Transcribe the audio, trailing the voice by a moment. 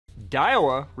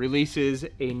Daiwa releases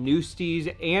a new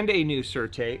Steez and a new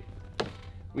Certate.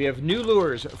 We have new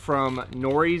lures from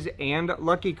Nories and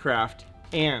Lucky Craft,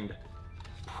 and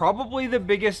probably the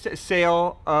biggest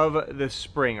sale of the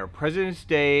spring, our President's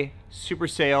Day super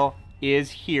sale is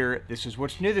here. This is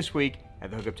what's new this week at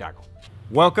the Hookup Tackle.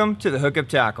 Welcome to the Hookup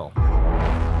Tackle.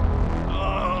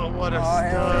 Oh, what a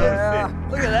stud. Yeah.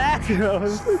 Look at that. That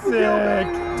was sick.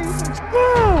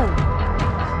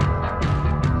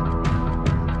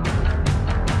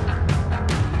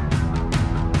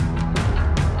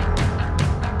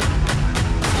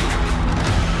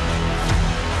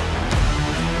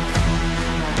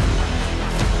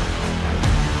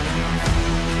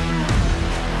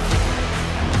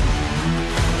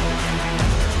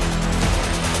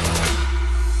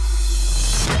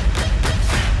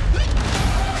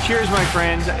 Cheers, my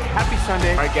friends. Happy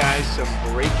Sunday. All right, guys, some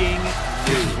breaking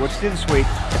news. What's new this week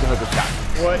at the Hookup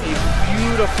Tackle? What a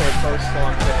beautiful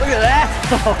post-spawn fish. Look at that.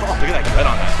 Look at that gut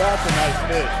on that. That's a nice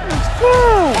fish.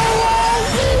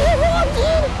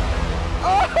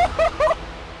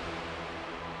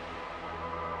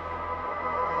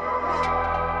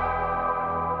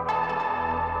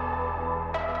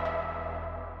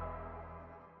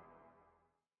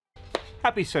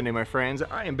 Happy Sunday, my friends.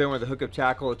 I am Ben with the Hookup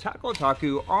Tackle, Tackle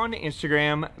Otaku on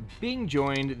Instagram, being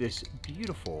joined this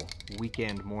beautiful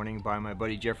weekend morning by my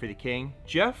buddy Jeffrey the King.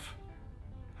 Jeff,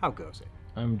 how goes it?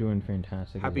 I'm doing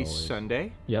fantastic. Happy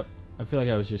Sunday. Yep. I feel like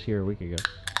I was just here a week ago.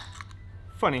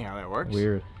 Funny how that works.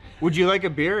 Weird. Would you like a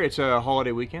beer? It's a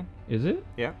holiday weekend. Is it?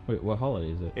 Yeah. Wait, what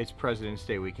holiday is it? It's President's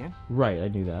Day weekend. Right, I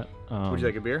knew that. Would you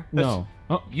like a beer? No.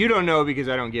 Oh. You don't know because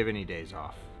I don't give any days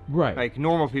off. Right. Like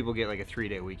normal people get like a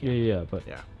 3-day weekend. Yeah, but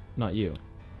yeah, not you.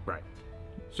 Right.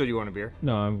 So do you want a beer?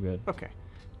 No, I'm good. Okay.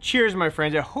 Cheers, my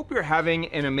friends. I hope you're having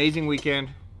an amazing weekend.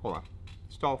 Hold on.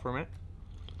 Stall for a minute.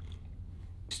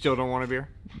 Still don't want a beer?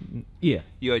 Yeah.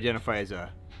 You identify as a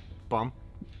bum?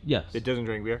 Yes. That doesn't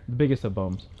drink beer? The biggest of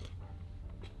bums.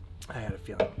 I had a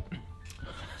feeling.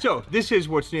 So this is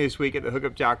what's new this week at the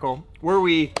Hookup Tackle, where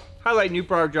we highlight new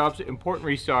product drops, important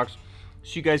restocks,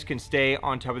 so you guys can stay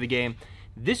on top of the game.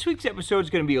 This week's episode is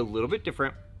going to be a little bit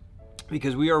different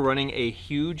because we are running a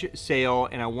huge sale,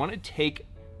 and I want to take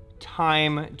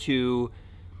time to,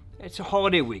 it's a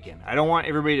holiday weekend. I don't want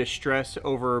everybody to stress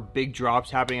over big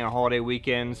drops happening on holiday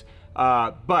weekends,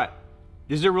 but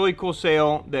this is a really cool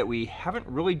sale that we haven't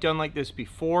really done like this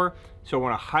before. So I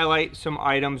want to highlight some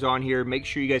items on here, make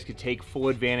sure you guys can take full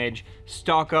advantage,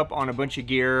 stock up on a bunch of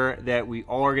gear that we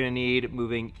all are going to need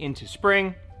moving into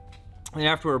spring. And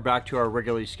after we're back to our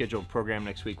regularly scheduled program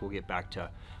next week, we'll get back to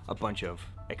a bunch of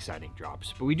exciting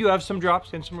drops. But we do have some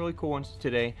drops and some really cool ones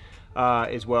today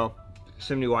as well,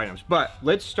 some new items. But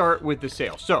let's start with the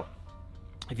sale. So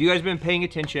if you guys have been paying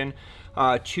attention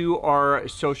to our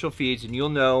social feeds, and you'll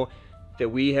know that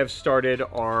we have started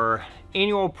our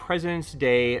annual President's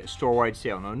Day store-wide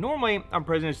sale. Now, normally on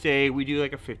President's Day, we do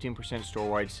like a 15%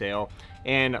 store-wide sale.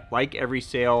 And like every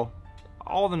sale,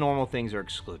 all the normal things are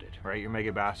excluded, right? Your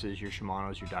Mega Basses, your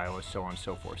Shimano's, your Daiwas, so on and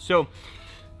so forth. So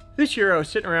this year I was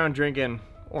sitting around drinking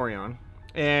Orion,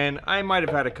 and I might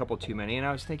have had a couple too many, and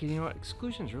I was thinking, you know what,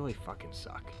 exclusions really fucking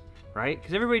suck, right?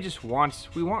 Because everybody just wants,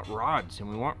 we want rods, and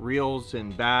we want reels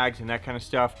and bags and that kind of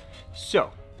stuff.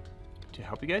 So to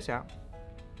help you guys out,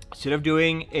 instead of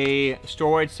doing a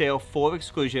store-wide sale full of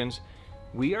exclusions,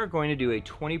 we are going to do a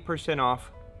 20%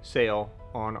 off sale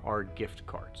on our gift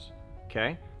cards,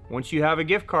 okay? Once you have a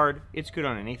gift card, it's good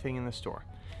on anything in the store.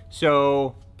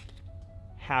 So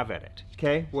have at it,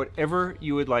 okay? Whatever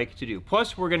you would like to do.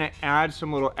 Plus, we're gonna add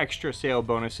some little extra sale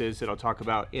bonuses that I'll talk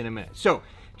about in a minute. So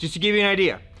just to give you an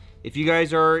idea, if you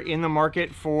guys are in the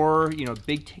market for, you know,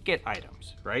 big ticket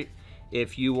items, right?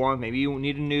 If you want, maybe you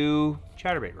need a new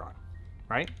chatterbait rod,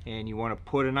 right? And you wanna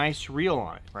put a nice reel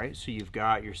on it, right? So you've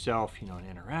got yourself, you know, an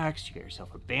NRX, you got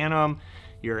yourself a Bantam,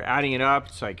 you're adding it up,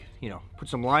 it's like, you know, put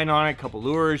some line on it, a couple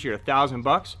lures, you're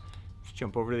 $1,000. Just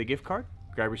jump over to the gift card,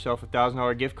 grab yourself a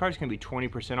 $1,000 gift card, it's gonna be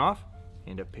 20% off,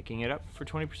 end up picking it up for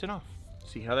 20% off.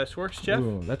 See how this works, Jeff?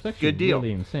 Ooh, that's actually good deal.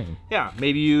 Really insane. Yeah,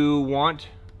 maybe you want,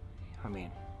 I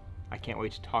mean, I can't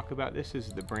wait to talk about this. This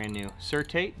is the brand new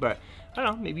Certate, but I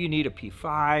don't know, maybe you need a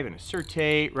P5 and a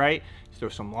Certate, right? Throw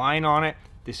some line on it.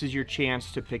 This is your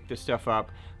chance to pick this stuff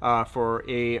up for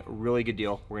a really good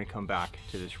deal. We're gonna come back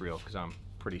to this reel because I'm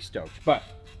pretty stoked. But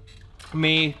let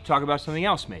me talk about something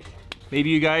else maybe.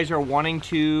 Maybe you guys are wanting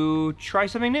to try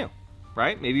something new,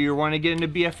 right? Maybe you're wanting to get into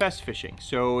BFS fishing.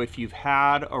 So if you've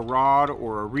had a rod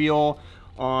or a reel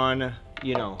on,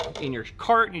 you know, in your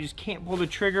cart and you just can't pull the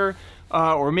trigger,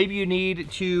 or maybe you need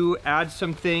to add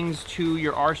some things to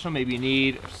your arsenal. Maybe you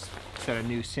need a set of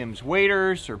new Sims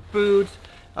waders or boots.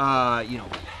 you know,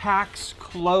 packs,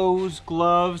 clothes,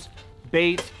 gloves,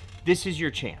 baits. This is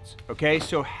your chance, okay?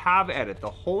 So have at it. The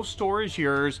whole store is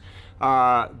yours.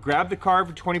 Grab the card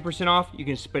for 20% off. You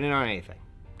can spend it on anything,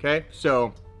 okay?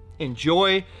 So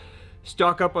enjoy.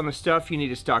 Stock up on the stuff you need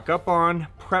to stock up on.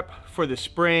 Prep for the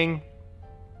spring.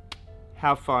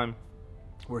 Have fun.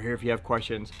 We're here if you have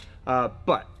questions.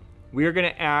 But we are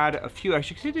going to add a few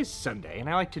extra, because it is Sunday, and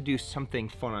I like to do something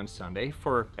fun on Sunday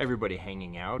for everybody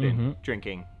hanging out and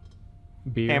drinking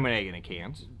Beer. ham and egg in a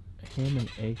cans. Ham and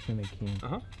eggs in a can.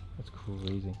 Uh-huh. That's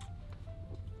crazy.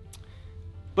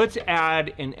 Let's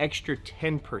add an extra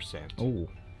 10%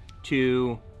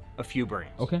 to a few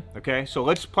brands. Okay. Okay, so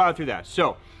let's plow through that.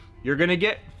 So you're going to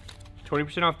get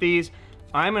 20% off these.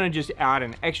 I'm going to just add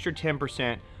an extra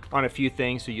 10% on a few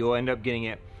things, so you'll end up getting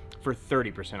it for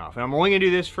 30% off. And I'm only going to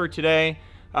do this for today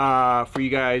for you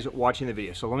guys watching the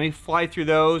video. So let me fly through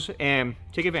those and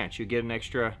take advantage. You get an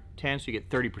extra 10, so you get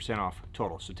 30% off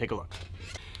total. So take a look.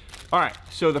 All right,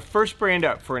 so the first brand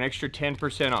up for an extra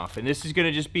 10% off, and this is going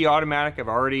to just be automatic. I've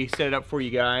already set it up for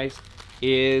you guys,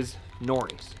 is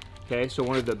Nories. Okay, so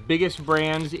one of the biggest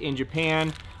brands in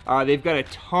Japan. They've got a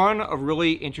ton of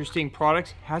really interesting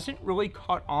products. Hasn't really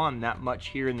caught on that much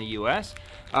here in the US,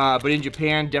 but in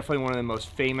Japan, definitely one of the most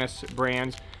famous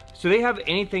brands. So they have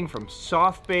anything from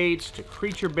soft baits to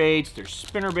creature baits, there's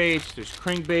spinner baits, there's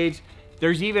crank baits.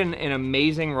 There's even an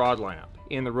amazing rod lineup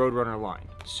in the Roadrunner line.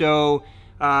 So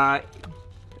I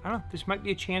don't know, this might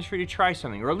be a chance for you to try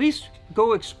something, or at least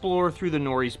go explore through the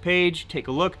Nories page, take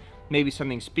a look. Maybe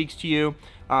something speaks to you.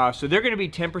 So they're going to be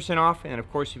 10% off, and of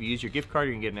course, if you use your gift card,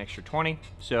 you can get an extra 20.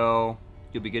 So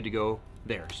you'll be good to go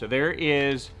there. So there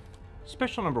is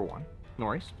special number 1,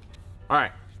 Nories. All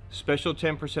right, special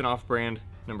 10% off brand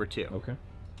number 2. Okay.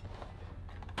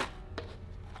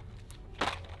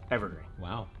 Evergreen.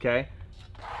 Wow. Okay,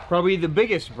 probably the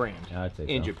biggest brand I'd say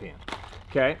in so. Japan.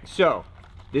 Okay, so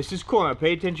this is cool. Now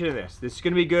pay attention to this. This is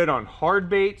going to be good on hard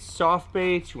baits, soft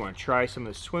baits. You want to try some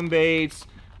of the swim baits.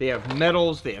 They have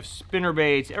metals, they have spinner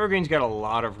baits. Evergreen's got a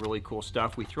lot of really cool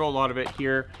stuff. We throw a lot of it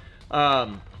here.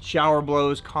 Shower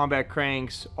blows, combat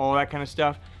cranks, all that kind of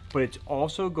stuff. But it's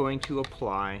also going to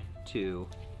apply to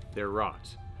their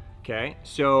rods. Okay,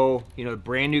 so, you know, the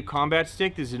brand new combat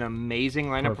stick, this is an amazing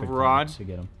lineup of rods. To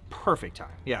get them. Perfect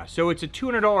time, yeah. So it's a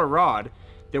 $200 rod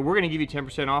that we're gonna give you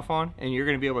 10% off on, and you're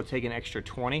gonna be able to take an extra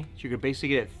 20. So you could basically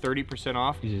get it 30%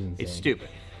 off. It's stupid.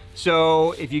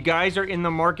 So if you guys are in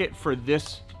the market for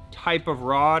this type of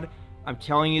rod, I'm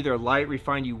telling you, they're light,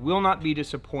 refined. You will not be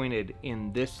disappointed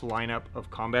in this lineup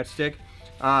of combat stick.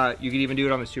 You could even do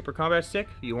it on the super combat stick.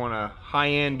 If you want a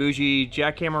high-end bougie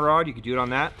jackhammer rod, you could do it on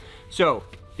that. So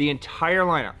the entire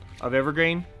lineup of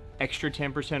Evergreen, extra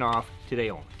 10% off today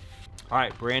only. All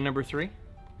right, brand number 3,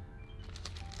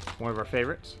 one of our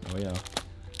favorites. Oh yeah.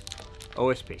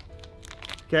 OSP.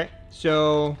 Okay,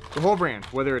 so the whole brand,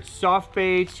 whether it's soft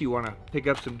baits, you want to pick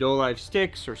up some Doe Live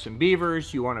sticks or some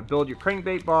beavers, you want to build your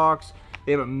crankbait box.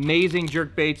 They have amazing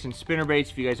jerk baits and spinner baits.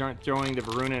 If you guys aren't throwing the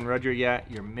Varuna and Rudger yet,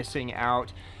 you're missing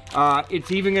out. It's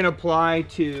even going to apply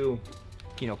to,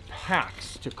 you know,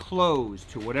 packs, to clothes,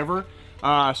 to whatever.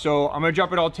 So I'm going to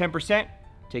drop it all 10%.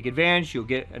 Take advantage. You'll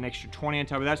get an extra 20 on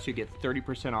top of that, so you get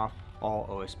 30% off all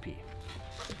OSP.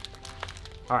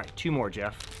 All right, 2 more,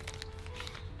 Jeff.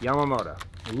 Yamamoto.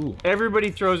 Ooh. Everybody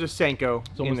throws a Senko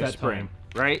in the spring,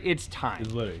 right? It's time.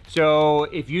 It's literally. So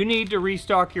if you need to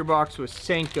restock your box with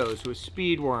Senkos, with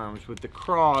Speedworms, with the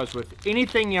Craws, with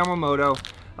anything Yamamoto,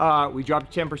 we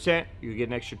dropped 10%. You get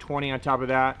an extra 20 on top of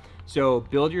that. So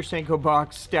build your Senko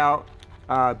box, stout,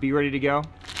 be ready to go.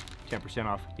 10%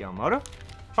 off Yamamoto.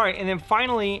 All right, and then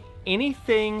finally,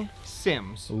 anything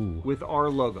Sims with our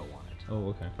logo on it. Oh,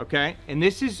 okay. Okay, and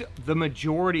this is the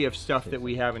majority of stuff that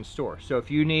we have in store. So if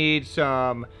you need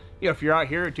some, you know, if you're out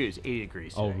here, dude, it's 80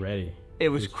 degrees today. Already. It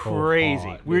was crazy.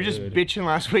 Hot, we were just bitching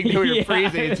last week that we were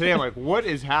freezing, and today I'm like, what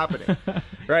is happening?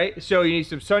 Right? So you need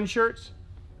some sun shirts.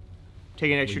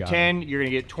 Take an extra 10, you're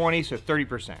gonna get 20, so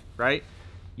 30%, right?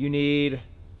 You need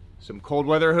some cold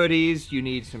weather hoodies, you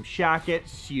need some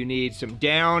shackets, you need some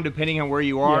down, depending on where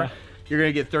you are. Yeah. You're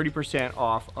gonna get 30%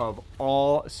 off of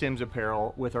all Sims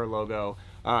apparel with our logo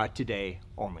today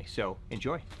only, so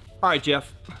enjoy. All right,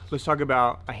 Jeff, let's talk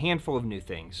about a handful of new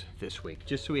things this week,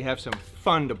 just so we have some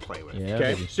fun to play with,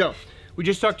 okay? Baby. So, we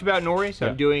just talked about Nories. Yeah.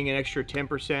 I'm doing an extra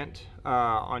 10%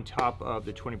 on top of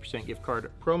the 20% gift card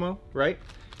promo, right?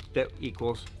 That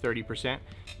equals 30%.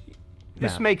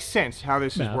 This makes sense how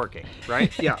this is working,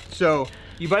 right? Yeah, so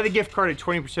you buy the gift card at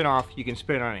 20% off, you can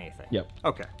spend it on anything. Yep.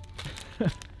 Okay.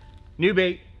 New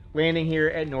bait landing here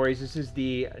at Nories. This is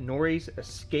the Nories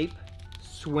Escape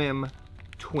Swim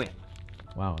Twin.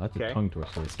 Wow, that's a tongue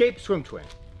twister. Escape Swim Twin.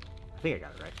 I think I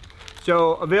got it right.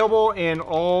 So available in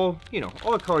all,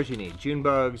 all the colors you need. June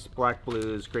bugs, black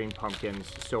blues, green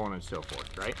pumpkins, so on and so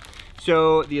forth, right?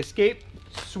 So the Escape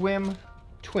Swim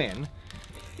Twin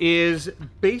is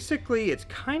basically, it's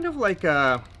kind of like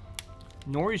a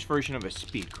Nories version of a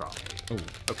speed crawl. Oh.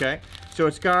 Okay, so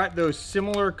it's got those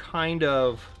similar kind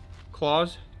of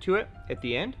claws to it at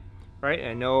the end, right? And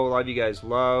I know a lot of you guys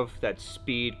love that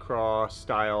speed crawl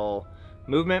style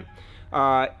movement.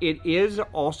 It is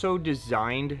also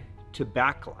designed to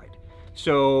backglide.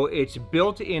 So it's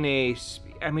built in it's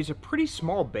a pretty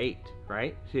small bait,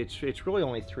 right? It's really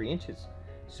only 3 inches.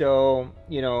 So,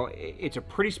 it's a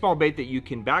pretty small bait that you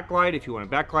can backglide if you want to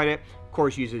backglide it. Of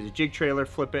course, use it as a jig trailer,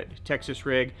 flip it, Texas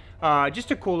rig.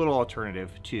 Just a cool little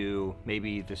alternative to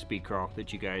maybe the speed crawl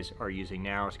that you guys are using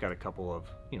now. It's got a couple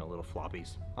of, little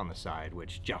floppies on the side,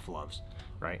 which Jeff loves,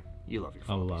 right? You love your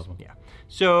floppies. I love them. Yeah.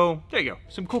 So there you go.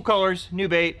 Some cool colors, new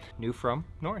bait, new from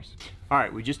Nories. All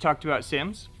right, we just talked about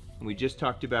Sims. And we just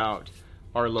talked about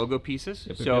our logo pieces.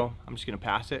 Yep. I'm just going to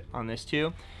pass it on this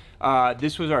too.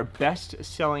 This was our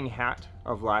best-selling hat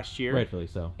of last year. Rightfully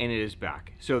so. And it is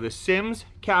back. So the Sims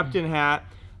Captain hat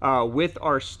with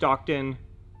our Stockton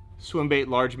Swimbait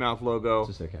largemouth logo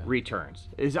returns.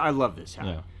 I love this hat.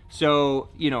 Yeah. So,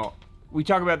 we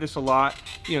talk about this a lot.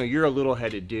 You're a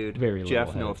little-headed dude. Very Jeff,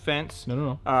 little-headed. no offense.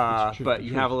 No. But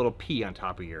you have a little P on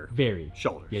top of your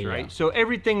shoulders, yeah, right? Yeah. So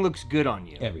everything looks good on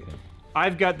you. Everything.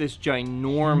 I've got this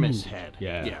ginormous head.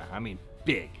 Yeah. Yeah, I mean,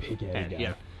 big head. Guy.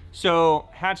 Yeah. So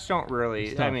hats don't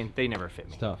really, they never fit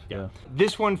me. It's tough, yeah.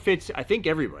 This one fits, I think,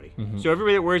 everybody. So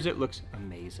everybody that wears it looks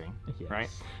amazing, right?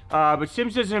 But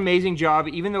Sims does an amazing job,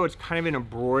 even though it's kind of an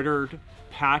embroidered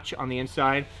patch on the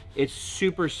inside. It's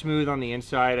super smooth on the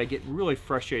inside. I get really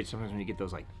frustrated sometimes when you get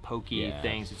those like pokey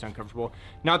things. It's uncomfortable.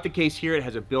 Not the case here. It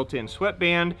has a built-in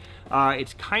sweatband.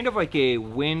 It's kind of like a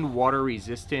wind water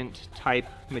resistant type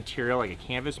material, like a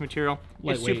canvas material.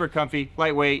 It's super comfy,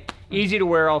 lightweight, easy to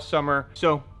wear all summer.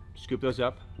 So scoop those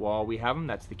up while we have them.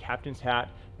 That's the captain's hat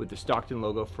with the Stockton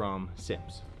logo from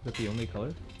Sims. Is that the only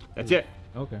color? That's it.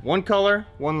 Okay. One color,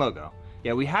 one logo.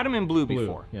 Yeah, we had them in blue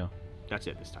before. Yeah. That's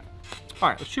it this time. All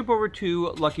right, let's jump over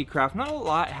to Lucky Craft. Not a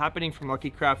lot happening from Lucky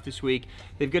Craft this week.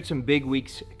 They've got some big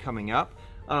weeks coming up,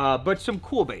 but some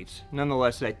cool baits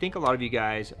nonetheless that I think a lot of you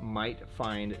guys might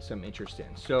find some interest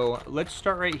in. So let's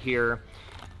start right here.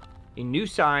 A new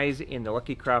size in the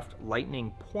Lucky Craft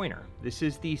Lightning Pointer. This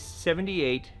is the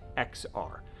 78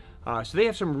 XR. So they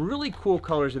have some really cool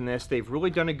colors in this. They've really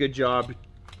done a good job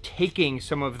taking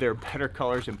some of their better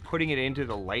colors and putting it into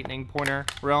the Lightning Pointer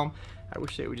realm. I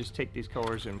wish they would just take these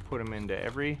colors and put them into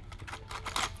every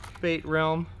bait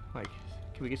realm. Like,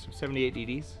 can we get some 78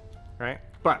 DDs, right?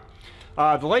 But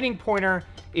the Lightning Pointer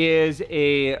is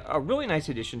a really nice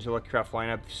addition to the Lucky Craft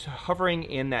lineup, hovering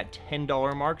in that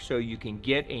 $10 mark, so you can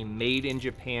get a made in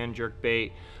Japan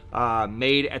jerkbait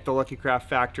made at the Lucky Craft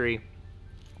factory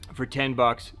for 10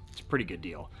 bucks. It's a pretty good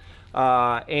deal.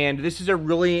 And this is a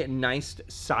really nice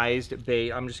sized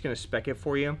bait. I'm just going to spec it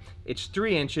for you. It's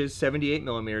 3 inches, 78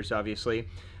 millimeters, obviously,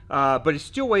 but it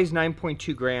still weighs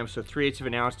 9.2 grams, so 3/8 of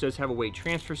an ounce. Does have a weight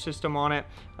transfer system on it.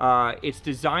 It's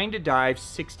designed to dive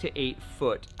 6 to 8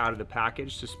 foot out of the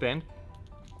package suspend.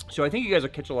 So I think you guys will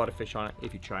catch a lot of fish on it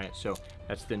if you try it. So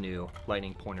that's the new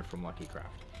Lightning Pointer from Lucky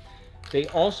Craft. They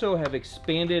also have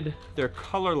expanded their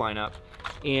color lineup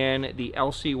in the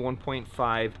LC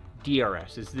 1.5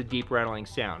 DRS. This is the deep rattling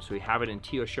sound. So we have it in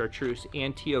Teal Chartreuse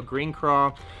and Teal Green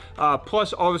Craw.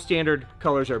 Plus all the standard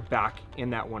colors are back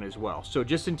in that one as well. So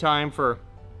just in time for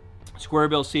square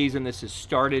bill season, this has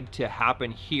started to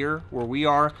happen here where we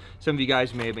are. Some of you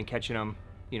guys may have been catching them,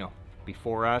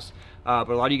 before us. But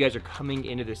a lot of you guys are coming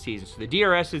into the season. So the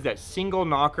DRS is that single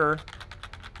knocker.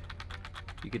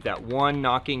 You get that one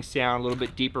knocking sound, a little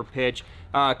bit deeper pitch.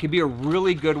 Could be a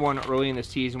really good one early in the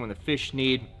season when the fish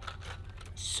need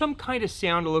some kind of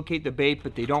sound to locate the bait,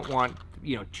 but they don't want,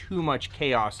 too much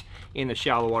chaos in the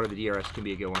shallow water. The DRS can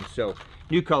be a good one. So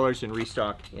new colors and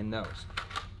restock in those.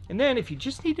 And then if you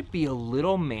just need to be a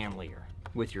little manlier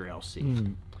with your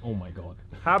LC. Oh my God.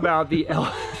 How about the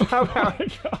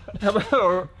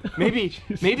or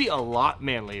maybe a lot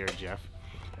manlier, Jeff.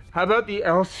 How about the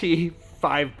LC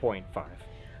 5.5?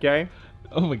 Okay.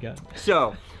 Oh my God.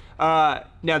 So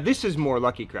now this is more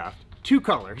Lucky Craft. 2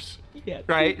 colors. Yeah,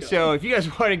 right? So if you guys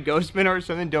want a ghost spinner or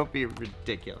something, don't be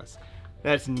ridiculous.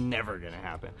 That's never gonna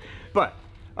happen. But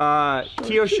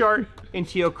Teal Chart and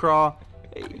Teal Craw,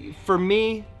 for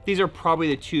me, these are probably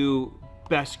the 2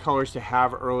 best colors to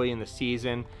have early in the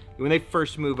season. when they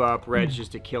first move up, red's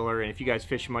just a killer. And if you guys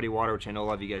fish muddy water, which I know a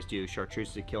lot of you guys do, chartreuse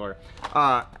is a killer.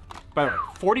 By the way,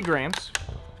 40 grams.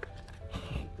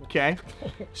 Okay.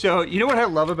 So you know what I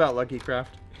love about Lucky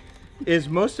Craft? Is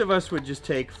most of us would just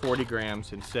take 40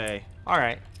 grams and say, all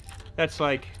right, that's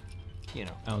like, you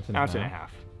know, ounce and a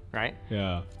half, right?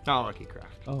 Yeah. Not Lucky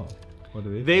Craft. Oh, what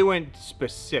do they? They went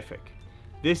specific.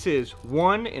 This is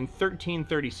 1 and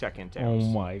 13/32 ounce. Oh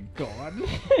my God.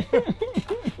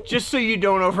 Just so you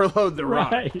don't overload the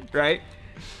rod, right?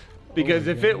 Because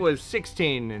if it was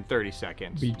 16 and 30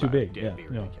 seconds, be too big. It'd be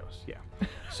ridiculous. Yeah.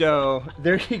 So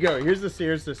there you go. Here's the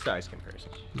size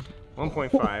comparison.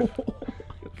 1.5,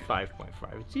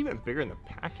 5.5. It's even bigger in the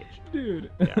package, dude.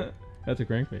 Yeah. That's a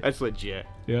crankbait. That's legit.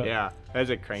 Yeah. Yeah.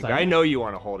 That's a crankbait. Silent? I know you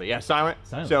want to hold it. Yeah, silent.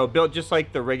 So built just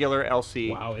like the regular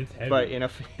LC. Wow, it's heavy. But in a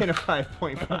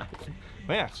 5.5. Well,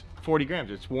 yeah, it's 40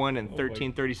 grams. It's 1 and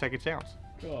 13/32 ounce.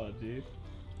 God, dude.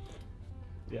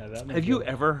 Yeah, that. Have you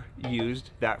ever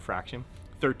used that fraction?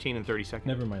 13 and 30 seconds?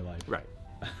 Never in my life. Right.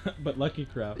 But Lucky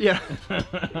Craft. Yeah.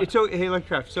 It's okay. Hey, Lucky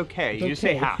Craft, it's okay. It's you just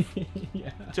say okay. half.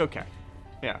 Yeah. It's okay.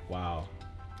 Yeah. Wow.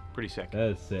 Pretty sick. That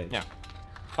is sick. Yeah.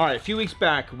 All right, a few weeks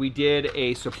back, we did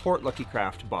a support Lucky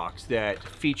Craft box that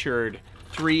featured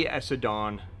 3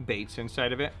 Esodon baits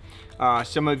inside of it.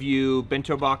 Some of you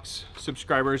Bento Box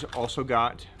subscribers also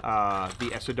got the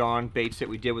Esodon baits that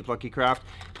we did with Lucky Craft.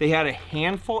 They had a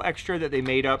handful extra that they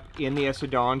made up in the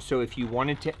Esodon, so if you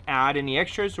wanted to add any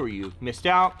extras or you missed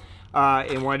out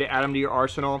and wanted to add them to your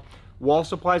arsenal, while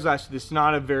supplies last, this is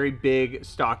not a very big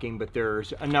stocking, but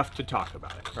there's enough to talk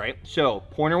about it, right? So,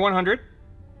 Pointer 100,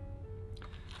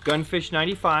 Gunfish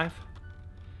 95,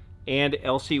 and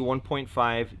LC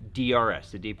 1.5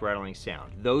 DRS, the deep rattling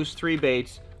sound. Those 3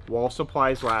 baits, while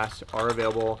supplies last, are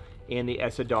available in the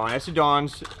Esodon.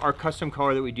 Esodon's our custom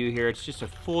color that we do here. It's just a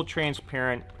full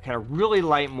transparent, kind of really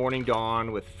light morning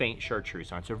dawn with faint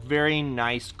chartreuse on. It's a very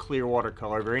nice clear water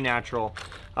color, very natural.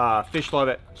 Fish love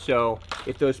it. So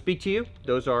if those speak to you,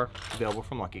 those are available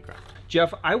from Lucky Craft.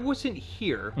 Jeff, I wasn't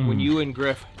here when you and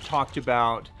Griff talked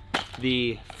about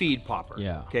the feed popper.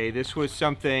 Yeah. Okay, this was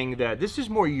something that, this is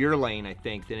more your lane, I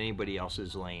think, than anybody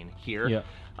else's lane here. Yeah.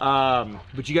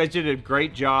 But you guys did a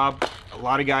great job. A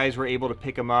lot of guys were able to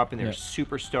pick them up, and they're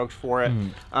super stoked for it.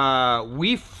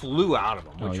 We flew out of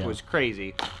them, which was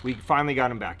crazy. We finally got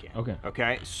them back in. Okay.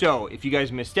 Okay. So if you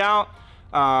guys missed out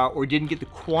or didn't get the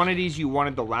quantities you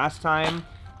wanted the last time,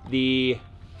 the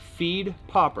feed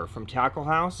popper from Tackle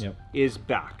House is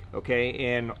back. Okay,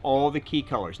 in all the key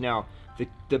colors. Now,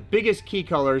 the biggest key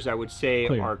colors I would say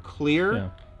are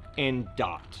clear and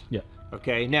dot. Yeah.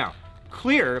 Okay. Now,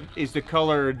 clear is the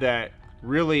color that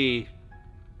really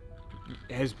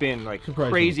has been like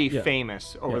crazy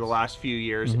famous over the last few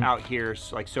years out here,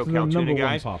 like SoCal tuna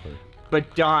guys.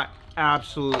 But dot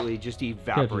absolutely just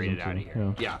evaporated out of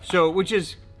here. Yeah. So, which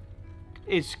is,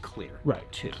 it's clear. Right.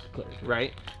 Too. Clear.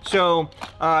 Right. So,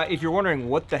 if you're wondering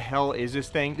what the hell is this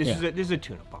thing, this is a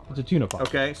tuna popper. It's a tuna popper.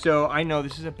 Okay. So I know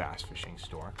this is a bass fishing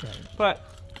store,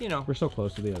 but you know, we're so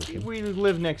close to the other two. We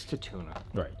live next to tuna.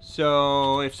 Right.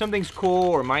 So if something's cool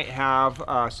or might have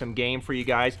some game for you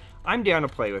guys, I'm down to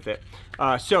play with it.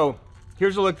 So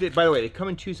here's a look. By the way, they come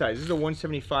in 2 sizes. This is a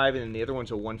 175 and then the other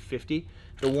one's a 150.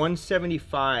 The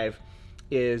 175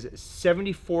 is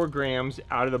 74 grams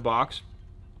out of the box.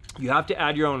 You have to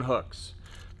add your own hooks.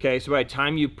 Okay, so by the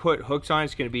time you put hooks on,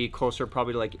 it's going to be closer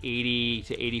probably to like 80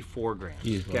 to 84 grams.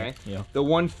 Easily. Okay, the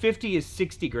 150 is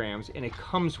 60 grams and it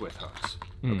comes with hooks.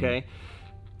 Okay,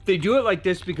 they do it like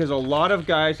this because a lot of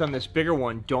guys on this bigger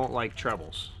one don't like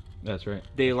trebles. That's right.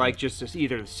 They like just this,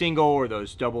 either the single or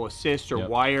those double assists or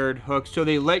wired hooks. So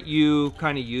they let you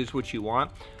kind of use what you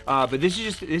want. But this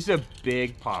is a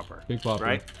big popper. Big popper,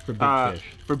 right? For big fish.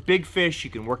 For big fish, you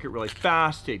can work it really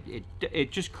fast.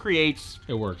 It just creates.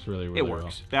 It works really well. It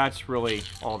works. That's really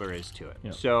all there is to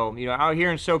it. So you know, out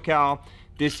here in SoCal,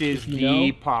 this is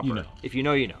the popper. You know. If you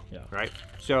know, you know. Right.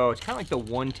 So it's kind of like the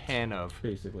 110 of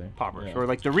basically poppers, or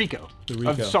like the Rico,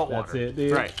 of saltwater. That's it.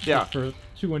 Dude. Right. Yeah. For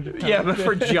 200 pounds. Yeah, but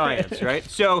for giants, right?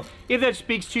 So if that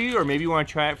speaks to you, or maybe you want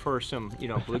to try it for some, you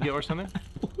know, bluegill or something,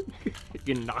 you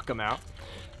can knock them out.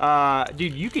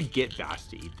 Dude, you could get bass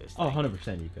to eat this thing. Oh,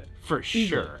 100% you could. For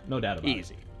sure. No doubt about it.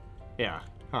 Easy. Yeah.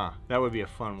 Huh. That would be a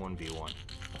fun 1v1.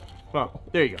 Well,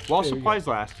 there you go. While supplies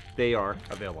last, they are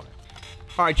available.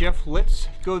 All right, Jeff, let's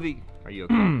go Are you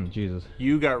okay? Jesus.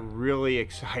 You got really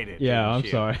excited. Yeah, I'm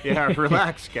sorry. Yeah,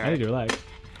 relax, guy. I need to relax.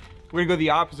 We're going to go the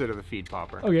opposite of the feed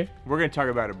popper. Okay. We're going to talk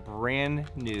about a brand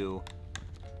new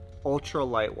ultra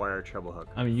light wire treble hook.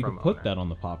 I mean, you from could put Owner. that on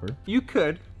the popper. You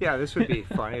could. Yeah, this would be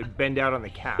fun. It would bend out on the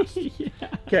cast. Yeah.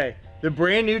 Okay, the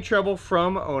brand new treble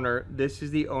from Owner. This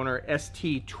is the Owner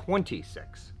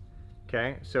ST26.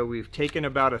 Okay, so we've taken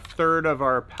about 1/3 of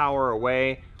our power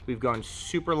away. We've gone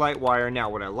super light wire. Now,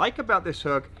 what I like about this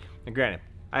hook, and granted,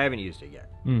 I haven't used it yet.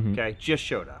 Okay, just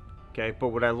showed up. Okay, but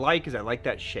what I like is I like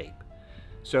that shape.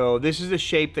 So this is the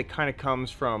shape that kind of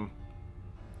comes from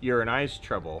your and I's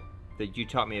treble that you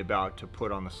taught me about to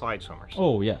put on the slide swimmers.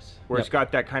 Oh, yes. Where it's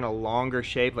got that kind of longer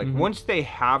shape. Like once they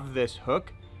have this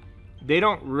hook, they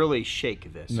don't really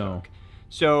shake this hook.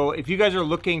 So if you guys are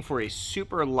looking for a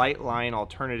super light line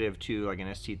alternative to like an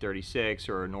ST36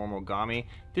 or a normal Gami,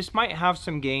 this might have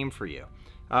some game for you.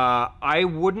 I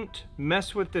wouldn't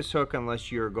mess with this hook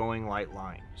unless you're going light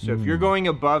line. So if you're going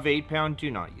above 8 pound,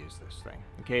 do not use this thing.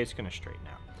 Okay, it's gonna straighten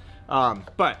out.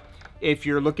 But if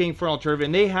you're looking for an alternative,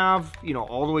 and they have, you know,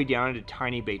 all the way down to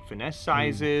tiny bait finesse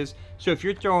sizes. So if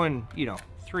you're throwing, you know,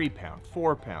 3 pound,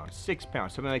 4 pound, 6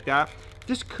 pound, something like that,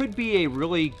 this could be a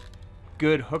really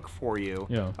good hook for you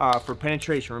for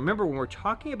penetration. Remember, when we're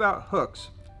talking about hooks,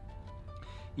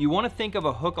 you want to think of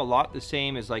a hook a lot the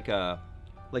same as like a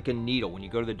needle when you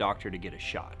go to the doctor to get a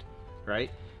shot,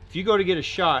 right? If you go to get a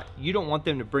shot, you don't want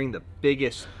them to bring the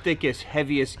biggest, thickest,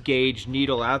 heaviest gauge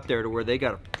needle out there to where they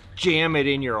got to jam it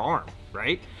in your arm,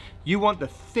 right? You want the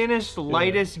thinnest,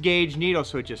 lightest gauge needle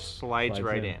so it just slides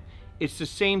right in. It's the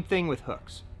same thing with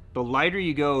hooks. The lighter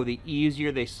you go, the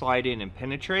easier they slide in and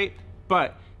penetrate,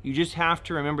 but you just have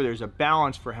to remember there's a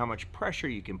balance for how much pressure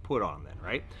you can put on them,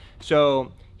 right?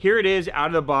 So here it is out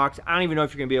of the box. I don't even know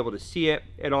if you're gonna be able to see it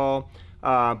at all,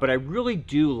 but I really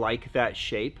do like that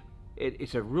shape.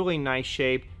 It's a really nice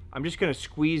shape. I'm just gonna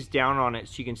squeeze down on it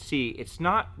so you can see it's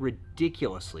not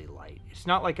ridiculously light. It's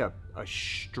not like a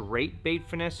straight bait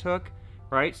finesse hook,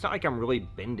 right? It's not like I'm really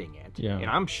bending it. And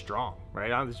I'm strong,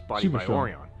 right? I'm this body by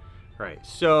Orion, right?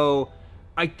 So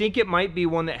I think it might be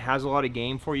one that has a lot of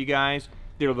game for you guys.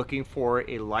 They're looking for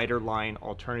a lighter line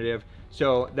alternative.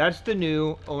 So that's the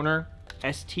new Owner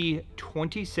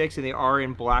ST26, and they are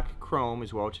in black chrome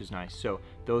as well, which is nice. So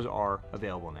those are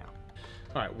available now.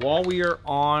 All right, while we are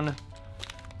on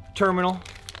Terminal,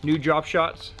 new drop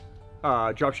shot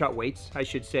weights, I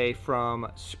should say, from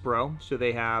Spro. So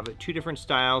they have 2 different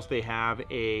styles. They have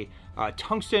a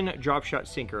tungsten drop shot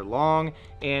sinker long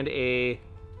and a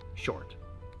short.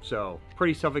 So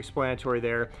pretty self-explanatory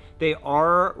there. They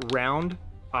are round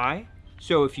eye,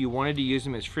 so if you wanted to use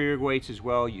them as free rig weights as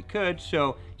well, you could.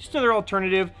 So just another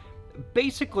alternative.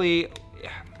 Basically,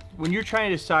 when you're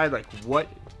trying to decide like what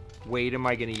weight am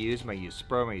I going to use, am I going to use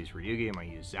Spro, am I going to use Ryugi, am I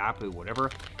going to use Zappu,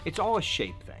 whatever, it's all a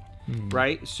shape thing,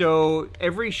 right? So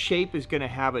every shape is going to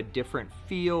have a different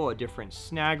feel, a different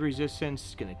snag resistance,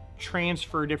 it's going to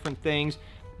transfer different things.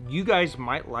 You guys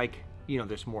might like, you know,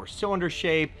 this more cylinder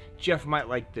shape. Jeff might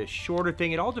like this shorter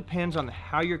thing. It all depends on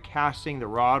how you're casting the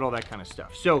rod, all that kind of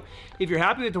stuff. So if you're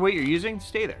happy with the weight you're using,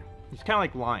 stay there. It's kind of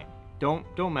like line. Don't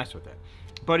mess with it.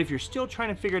 But if you're still trying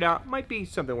to figure it out, it might be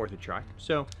something worth a try.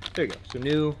 So there you go. Some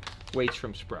new weights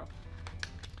from Spro.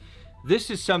 This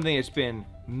is something that's been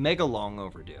mega long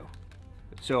overdue.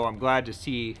 So I'm glad to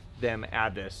see them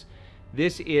add this.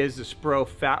 This is the Spro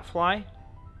Fat Fly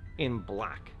in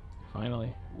black.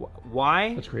 Finally.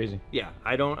 Why? That's crazy. Yeah,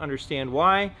 I don't understand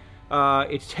why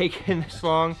it's taken this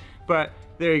long, but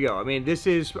there you go. I mean, this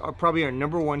is probably our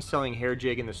 #1 selling hair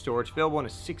jig in the store. It's available in a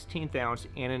 16th ounce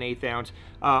and an 1/8 ounce.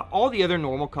 All the other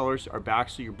normal colors are back,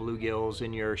 so your bluegills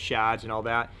and your shads and all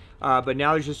that. But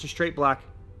now there's just a straight black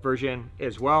version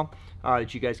as well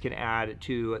that you guys can add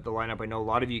to the lineup. I know a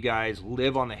lot of you guys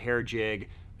live on the hair jig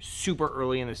super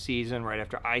early in the season, right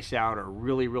after ice out, or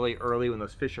really, really early when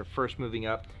those fish are first moving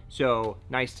up. So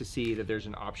nice to see that there's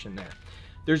an option there.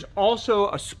 There's also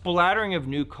a splattering of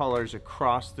new colors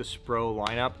across the Spro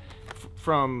lineup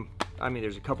I mean,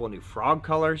 there's a couple of new frog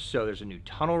colors. So there's a new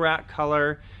tunnel rat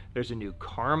color. There's a new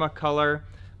karma color.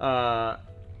 I'm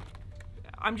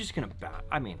just gonna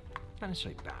I mean, not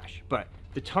necessarily bash, but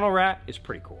the tunnel rat is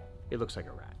pretty cool. It looks like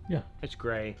a rat. Yeah. It's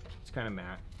gray, it's kind of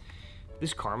matte.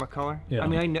 This karma color, yeah. I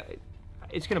mean, I know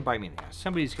it's gonna bite me in the ass.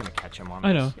 Somebody's gonna catch them on this.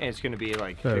 I know. And it's gonna be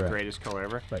like the greatest color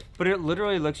ever. Right. But it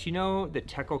literally looks, you know, the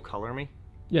Teco Color Me?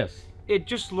 Yes. It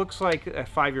just looks like a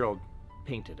 5-year-old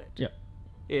painted it. Yeah.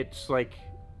 It's like,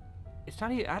 it's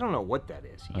not even, I don't know what that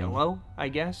is. Yellow, I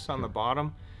guess, on the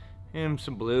bottom. And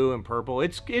some blue and purple.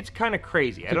 It's kind of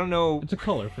crazy. I don't know. It's a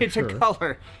color for It's sure. a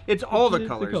color. It's all the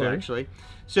colors, actually.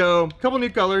 So, a couple new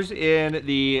colors in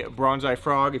the Bronzeye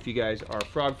frog. If you guys are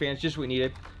frog fans, just what we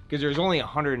needed. because there's only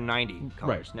 190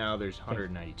 colors. Right. Now there's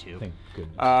 192. Thank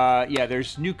goodness. Yeah,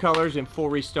 there's new colors in full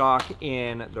restock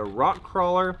in the rock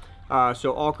crawler.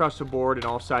 So all across the board and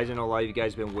all sizes. I know a lot of you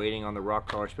guys have been waiting on the rock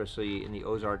crawler, especially in the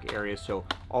Ozark area. So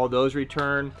all those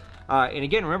return. And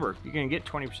again, remember, you're going to get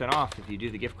 20% off if you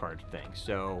do the gift card thing.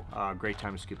 So great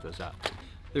time to scoop those up.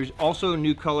 There's also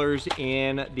new colors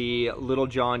in the Little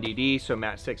John DD. So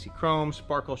matte sexy chrome,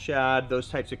 sparkle shad, those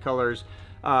types of colors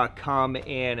come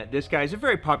in. This guy is a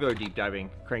very popular deep diving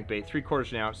crankbait,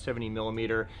 3/4 ounce, 70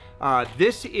 millimeter.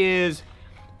 This is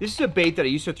a bait that I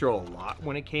used to throw a lot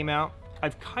when it came out.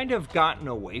 I've kind of gotten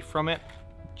away from it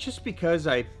just because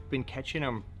I've been catching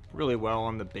them really well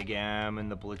on the Big M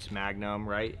and the Blitz Magnum,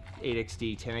 right?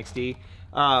 8XD, 10XD.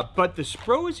 But the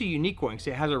Spro is a unique one because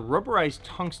it has a rubberized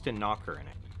tungsten knocker in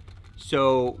it.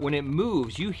 So when it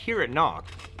moves, you hear it knock,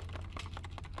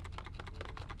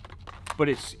 but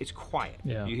it's quiet.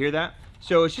 Yeah. You hear that?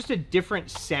 So it's just a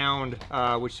different sound,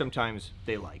 which sometimes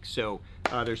they like. So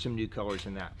there's some new colors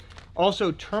in that.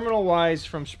 Also, terminal-wise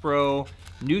from Spro,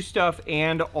 new stuff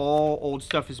and all old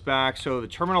stuff is back. So the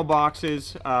terminal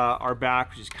boxes are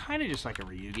back, which is kind of just like a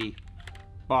Ryugi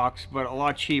box, but a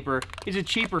lot cheaper. It's a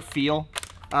cheaper feel.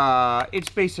 It's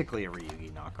basically a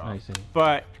Ryugi knockoff. I see.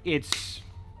 But it's,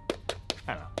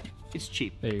 I don't know, it's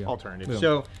cheap. There you go. Alternative. Boom.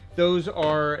 So those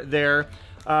are there.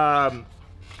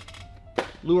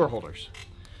 Lure holders.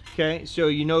 Okay, so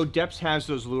you know Depths has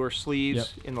those lure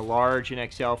sleeves in the large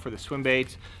and XL for the swim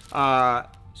baits.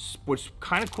 What's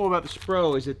kind of cool about the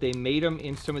Spro is that they made them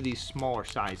in some of these smaller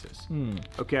sizes.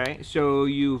 Okay, so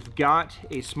you've got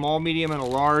a small, medium, and a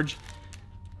large.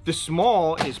 The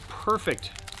small is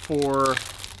perfect for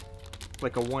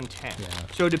like a 110. Yeah.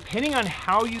 So depending on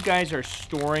how you guys are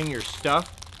storing your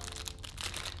stuff,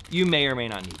 you may or may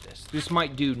not need this. This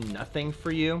might do nothing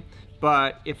for you.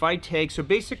 But if I take, so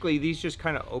basically these just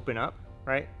kind of open up,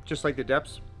 right? Just like the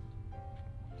Depths,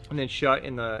 and then shut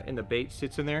and the bait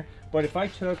sits in there. But if I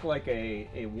took like a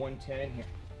 110 here.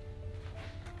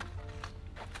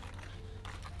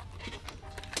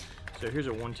 So here's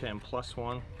a 110 plus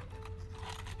one.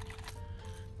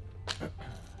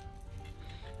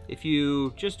 If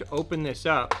you just open this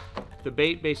up, the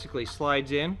bait basically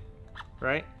slides in,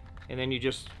 right? And then you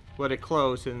just let it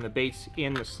close and the bait's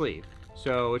in the sleeve.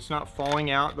 So it's not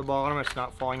falling out the bottom, it's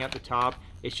not falling out the top,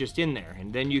 it's just in there.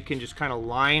 And then you can just kind of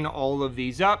line all of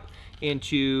these up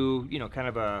into, you know, kind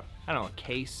of a, I don't know, a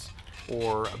case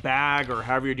or a bag or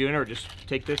however you're doing it, or just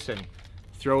take this and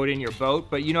throw it in your boat.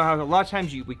 But you know how a lot of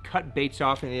times we cut baits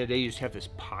off and the other day you just have this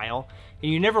pile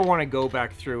and you never want to go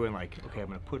back through and like, okay, I'm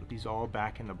going to put these all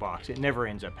back in the box. It never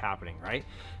ends up happening, right?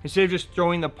 Instead of just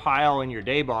throwing the pile in your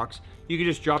day box, you can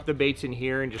just drop the baits in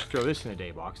here and just throw this in the day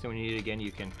box. Then when you need it again,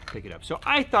 you can pick it up. So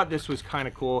I thought this was kind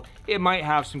of cool. It might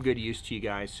have some good use to you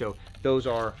guys. So those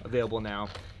are available now.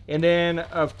 And then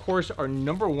of course our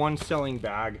 #1 selling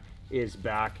bag is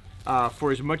back.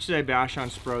 For as much as I bash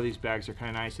on Spro, these bags are kind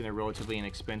of nice and they're relatively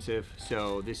inexpensive.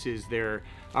 So this is their,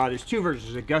 there's two versions.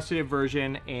 There's a gusseted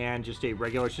version and just a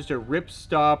regular, it's just a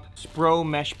ripstop Spro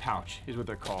mesh pouch is what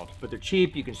they're called. But they're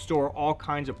cheap. You can store all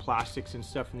kinds of plastics and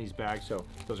stuff in these bags. So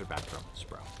those are back from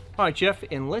Spro. All right, Jeff,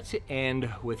 and let's end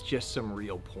with just some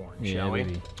real porn, shall we?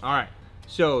 Maybe. All right.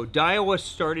 So Daiwa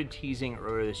started teasing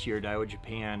earlier this year, Daiwa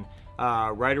Japan,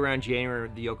 right around January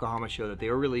at the Yokohama show, that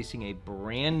they were releasing a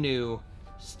brand new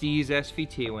Steez SV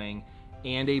TW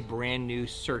and a brand new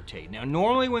Certate. Now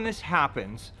normally when this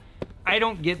happens, I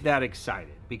don't get that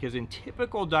excited because in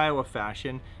typical Daiwa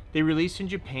fashion, they release in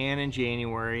Japan in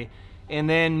January and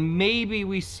then maybe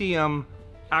we see them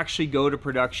actually go to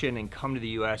production and come to the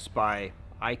US by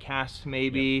ICAST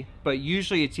maybe, but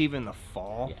usually it's even the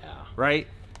fall, right?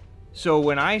 So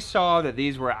when I saw that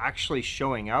these were actually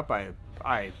showing up,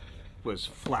 I was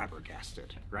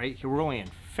flabbergasted, right? We're only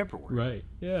in February. Right,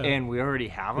 yeah. And we already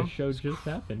have them. The show just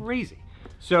happened. Crazy.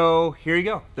 So here you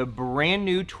go. The brand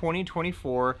new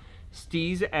 2024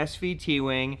 Steez SV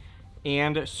TW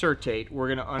and Certate.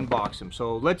 We're going to unbox them.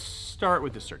 So let's start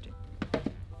with the Certate.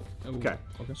 Okay.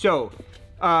 So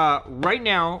right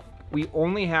now, we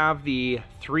only have the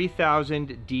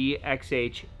 3000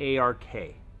 DXH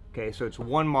ARK. Okay, so it's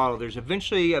one model. There's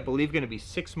eventually, I believe, going to be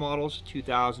 6 models,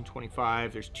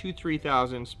 2025. There's 2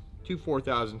 3000s, 2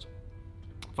 4000s,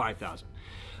 5000.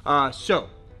 So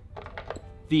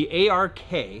the ARK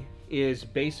is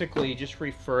basically just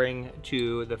referring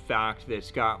to the fact that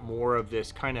it's got more of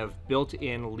this kind of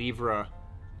built-in lever.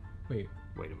 Wait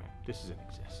a minute. This doesn't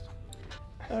exist.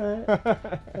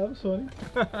 That was funny.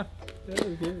 That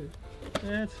was good.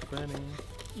 That's funny.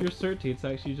 Your Certate's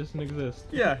actually just an exist.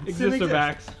 Yeah, Exister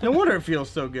backs. No wonder it feels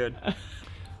so good.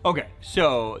 Okay,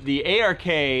 so the ARK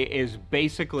is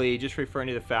basically just referring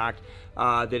to the fact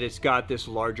that it's got this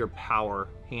larger power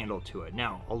handle to it.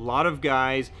 Now, a lot of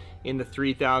guys in the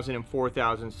 3,000 and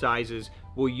 4,000 sizes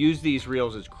will use these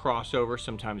reels as crossover.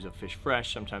 Sometimes they'll fish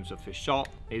fresh, sometimes they'll fish salt.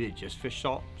 Maybe they just fish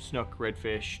salt, snook,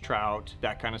 redfish, trout,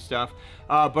 that kind of stuff.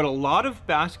 But a lot of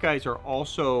bass guys are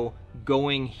also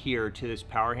going here to this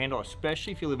power handle,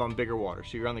 especially if you live on bigger water.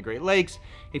 So you're on the Great Lakes,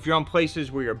 if you're on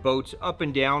places where your boat's up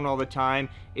and down all the time,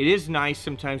 it is nice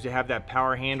sometimes to have that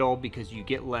power handle because you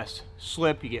get less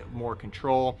slip, you get more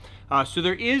control. So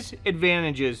there is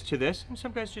advantages to this, and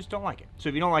some guys just don't like it. So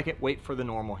if you don't like it, wait for the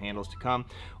normal handles to come,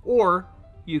 or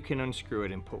you can unscrew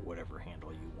it and put whatever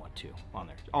handle you want to on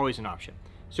there. Always an option.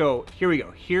 So here we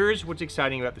go. Here's what's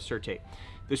exciting about the Certate.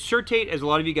 The Certate, as a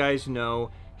lot of you guys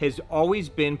know, has always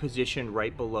been positioned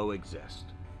right below Exist,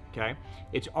 okay?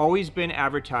 It's always been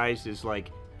advertised as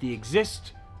like the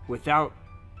Exist without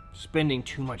spending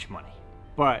too much money,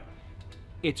 but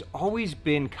it's always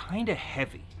been kind of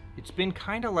heavy. It's been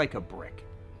kind of like a brick.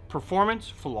 Performance,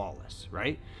 flawless,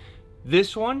 right?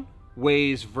 This one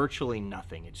weighs virtually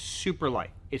nothing. It's super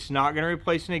light. It's not going to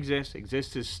replace an Exist.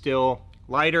 Exist is still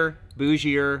lighter,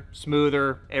 bougier,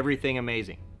 smoother, everything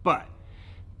amazing. But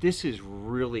this is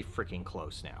really freaking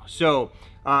close now. So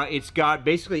it's got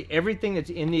basically everything that's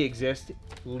in the Exist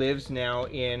lives now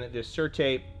in the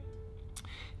Certate.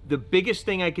 The biggest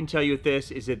thing I can tell you with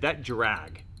this is that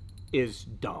drag is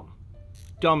dumb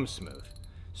smooth.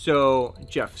 So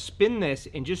Jeff, spin this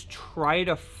and just try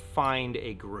to find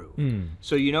a groove.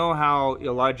 So you know how a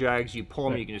lot of drags, you pull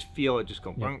them, you can just feel it just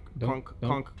go clunk, clunk,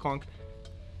 clunk, clunk.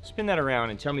 Spin that around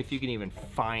and tell me if you can even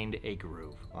find a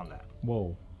groove on that.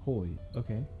 Whoa, holy,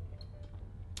 okay.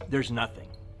 There's nothing.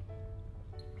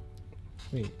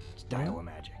 Wait. It's Daiwa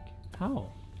magic.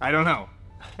 How? I don't know.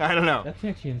 I don't know. That's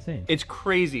actually insane. It's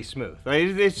crazy smooth. Like,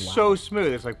 it's so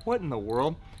smooth. It's like, what in the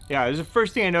world? Yeah, it was the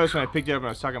first thing I noticed when I picked it up and I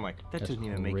was talking. I'm like, that doesn't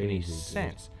even make any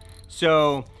sense.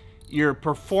 So your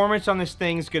performance on this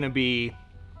thing is going to be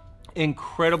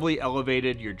incredibly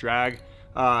elevated. Your drag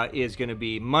is going to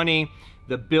be money.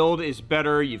 The build is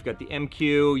better. You've got the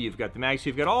MQ, you've got the Max,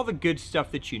 you've got all the good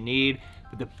stuff that you need.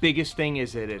 But the biggest thing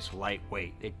is that it's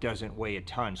lightweight. It doesn't weigh a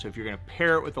ton. So if you're going to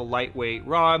pair it with a lightweight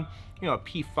rod, you know, a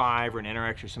P5 or an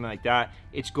NRX or something like that,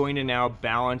 it's going to now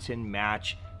balance and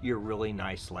match your really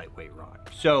nice lightweight rod.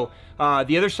 So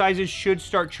the other sizes should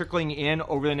start trickling in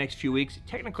over the next few weeks.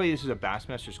 Technically, this is a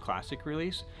Bassmasters Classic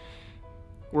release.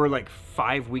 We're like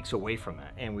 5 weeks away from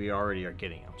that, and we already are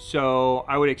getting them. So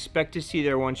I would expect to see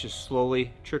their ones just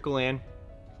slowly trickle in.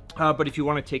 But if you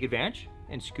want to take advantage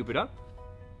and scoop it up,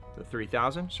 the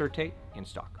 3000 Certate in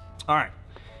stock. All right,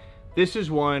 this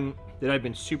is one that I've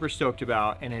been super stoked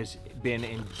about and has been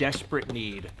in desperate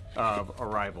need of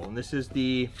arrival. And this is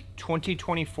the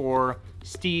 2024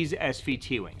 Steez SV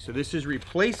TW. So this is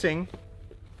replacing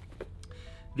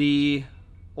the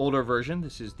older version.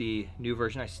 This is the new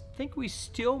version. I think we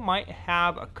still might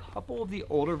have a couple of the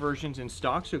older versions in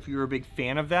stock. So if you're a big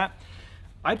fan of that,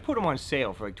 I'd put them on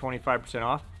sale for like 25%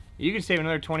 off. You can save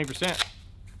another 20%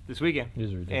 this weekend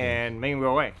and make them go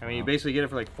away. I mean, you basically get it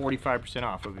for like 45%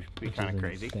 off. It would be kind of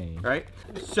crazy, right?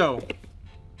 So,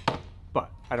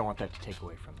 but I don't want that to take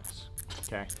away from this,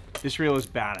 okay? This reel is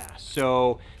badass.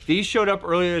 So these showed up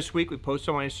earlier this week. We posted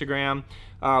on Instagram.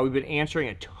 We've been answering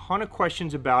a ton of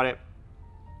questions about it.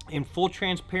 In full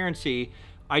transparency,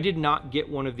 I did not get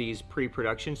one of these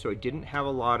pre-production, so I didn't have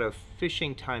a lot of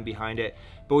fishing time behind it,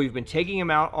 but we've been taking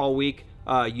them out all week,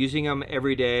 using them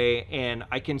every day, and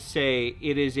I can say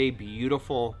it is a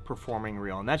beautiful performing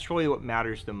reel, and that's really what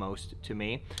matters the most to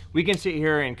me. We can sit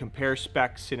here and compare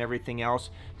specs and everything else.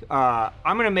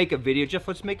 I'm gonna make a video. Jeff,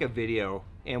 let's make a video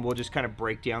and we'll just kind of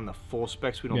break down the full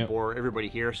specs. We don't bore everybody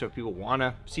here, so if people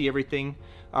wanna see everything,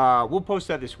 we'll post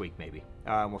that this week maybe.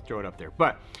 We'll throw it up there.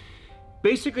 But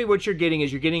basically what you're getting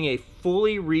is you're getting a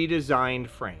fully redesigned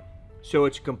frame. So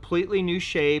it's a completely new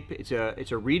shape. It's a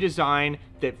redesign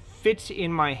that fits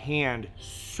in my hand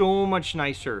so much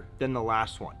nicer than the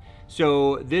last one.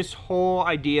 So this whole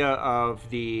idea of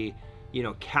the, you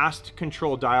know, cast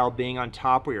control dial being on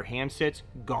top where your hand sits,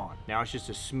 gone. Now it's just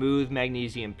a smooth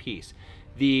magnesium piece.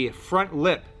 The front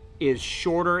lip is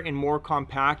shorter and more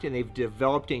compact, and they've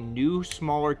developed a new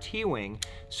smaller T-wing,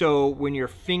 so when your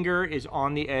finger is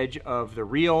on the edge of the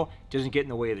reel, it doesn't get in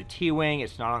the way of the T-wing.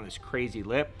 It's not on this crazy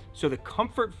lip. So the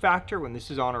comfort factor when this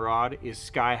is on a rod is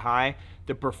sky high.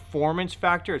 The performance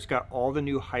factor, it's got all the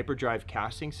new hyperdrive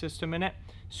casting system in it,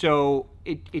 so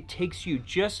it takes you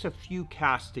just a few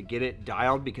casts to get it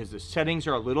dialed because the settings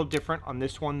are a little different on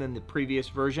this one than the previous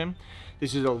version.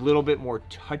 This is a little bit more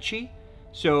touchy.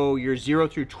 So your 0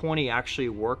 through 20 actually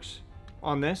works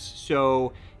on this.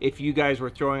 So if you guys were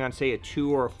throwing on, say, a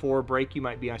 2 or a 4 break, you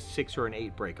might be on a 6 or an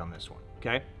 8 break on this one,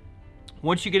 okay?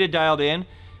 Once you get it dialed in,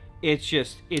 it's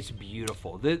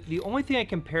beautiful. The only thing I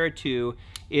compare it to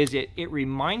is it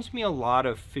reminds me a lot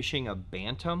of fishing a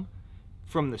bantam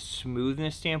from the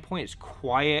smoothness standpoint. It's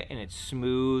quiet and it's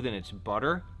smooth and it's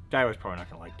butter. Daiwa's probably not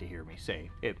gonna like to hear me say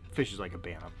it fishes like a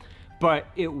bantam, but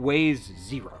it weighs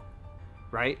 0,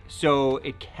 right? So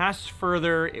it casts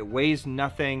further, it weighs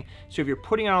nothing. So if you're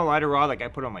putting on a lighter rod, like I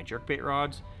put on my jerkbait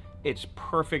rods, it's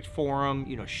perfect for them.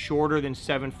 You know, shorter than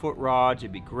 7-foot rods,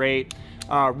 it'd be great.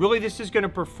 Really, this is gonna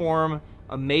perform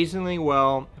amazingly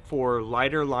well for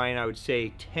lighter line. I would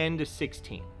say 10 to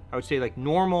 16. I would say like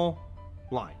normal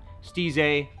line.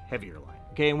 Steez, heavier line,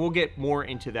 okay? And we'll get more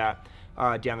into that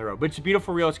down the road. But it's a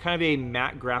beautiful reel. It's kind of a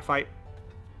matte graphite.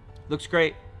 Looks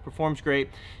great, performs great.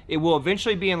 It will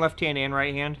eventually be in left hand and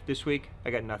right hand this week.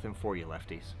 I got nothing for you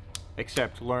lefties,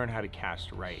 except learn how to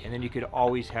cast right, and then you could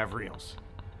always have reels,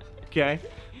 okay?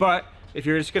 But if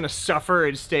you're just gonna suffer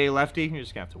and stay lefty, you're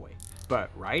just gonna have to wait.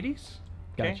 But righties,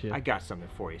 okay? Gotcha. I got something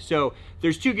for you. So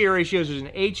there's 2 gear ratios. There's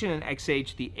an H and an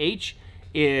XH. The H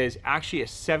is actually a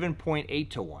 7.8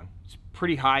 to 1. It's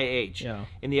pretty high H. Yeah.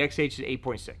 And the XH is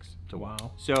 8.6 to 1.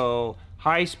 Wow. So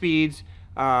high speeds,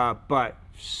 but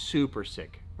super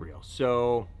sick reels.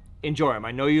 So enjoy them.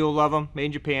 I know you'll love them. Made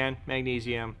in Japan,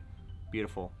 magnesium,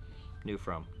 beautiful, new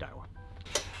from Daiwa.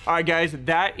 All right, guys,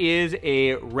 that is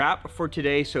a wrap for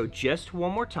today. So just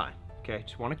one more time, okay?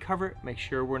 Just want to cover it, make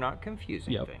sure we're not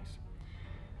confusing things.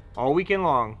 All weekend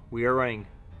long, we are running,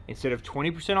 instead of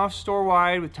 20% off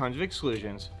store-wide with tons of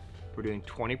exclusions, we're doing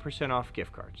 20% off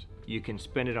gift cards. You can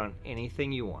spend it on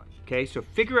anything you want, okay? So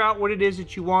figure out what it is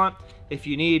that you want. If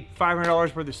you need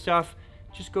 $500 worth of stuff,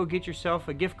 just go get yourself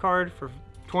a gift card for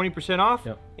 20% off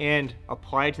and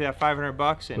apply it to that 500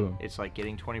 bucks, and boom, it's like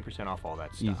getting 20% off all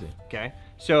that stuff. Easy. Okay?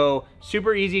 So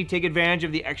super easy. Take advantage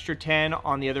of the extra 10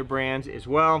 on the other brands as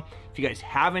well. If you guys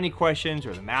have any questions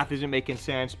or the math isn't making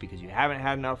sense because you haven't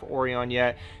had enough Orion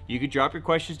yet, you could drop your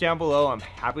questions down below. I'm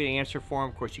happy to answer for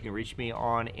them. Of course, you can reach me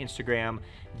on Instagram,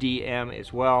 DM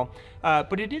as well.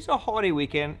 But it is a holiday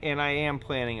weekend, and I am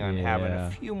planning on having a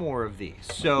few more of these.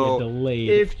 So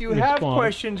if you have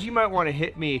questions, you might want to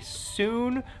hit me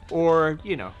soon, or,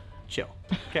 you know, chill,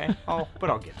 okay? But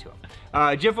I'll get to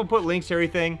them. Jeff will put links to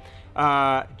everything.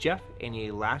 Jeff,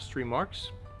 any last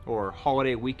remarks or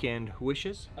holiday weekend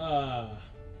wishes?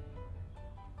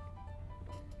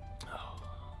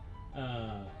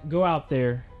 Go out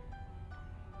there,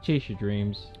 chase your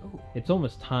dreams. Ooh. It's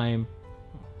almost time.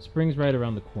 Spring's right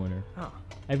around the corner. Oh.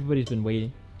 Everybody's been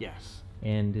waiting. Yes.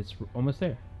 And it's almost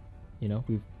there. You know,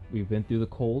 we've been through the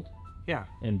cold. Yeah.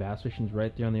 And bass fishing's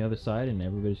right there on the other side, and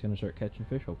everybody's gonna start catching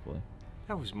fish, hopefully.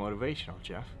 That was motivational,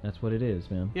 Jeff. That's what it is,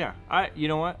 man. Yeah. You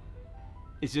know what?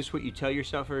 Is this what you tell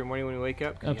yourself every morning when you wake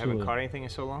up? Because you haven't caught anything in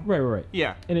so long? Right.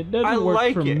 Yeah. And it doesn't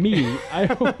work for me. I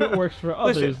hope it works for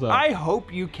others, Listen, though. I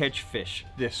hope you catch fish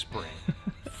this spring.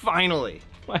 Finally.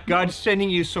 God's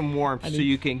sending you some warmth so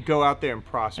you can go out there and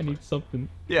prosper. I need something.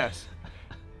 Yes.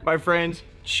 My friends,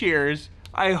 cheers.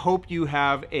 I hope you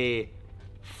have a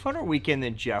funner weekend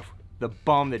than Jeff, the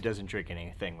bum that doesn't drink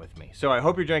anything with me. So I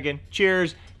hope you're drinking.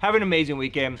 Cheers. Have an amazing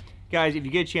weekend. Guys, if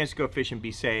you get a chance to go fishing,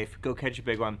 be safe. Go catch a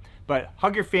big one. But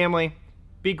hug your family.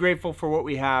 Be grateful for what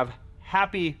we have.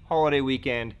 Happy holiday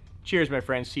weekend. Cheers, my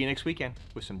friends. See you next weekend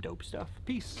with some dope stuff.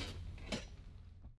 Peace.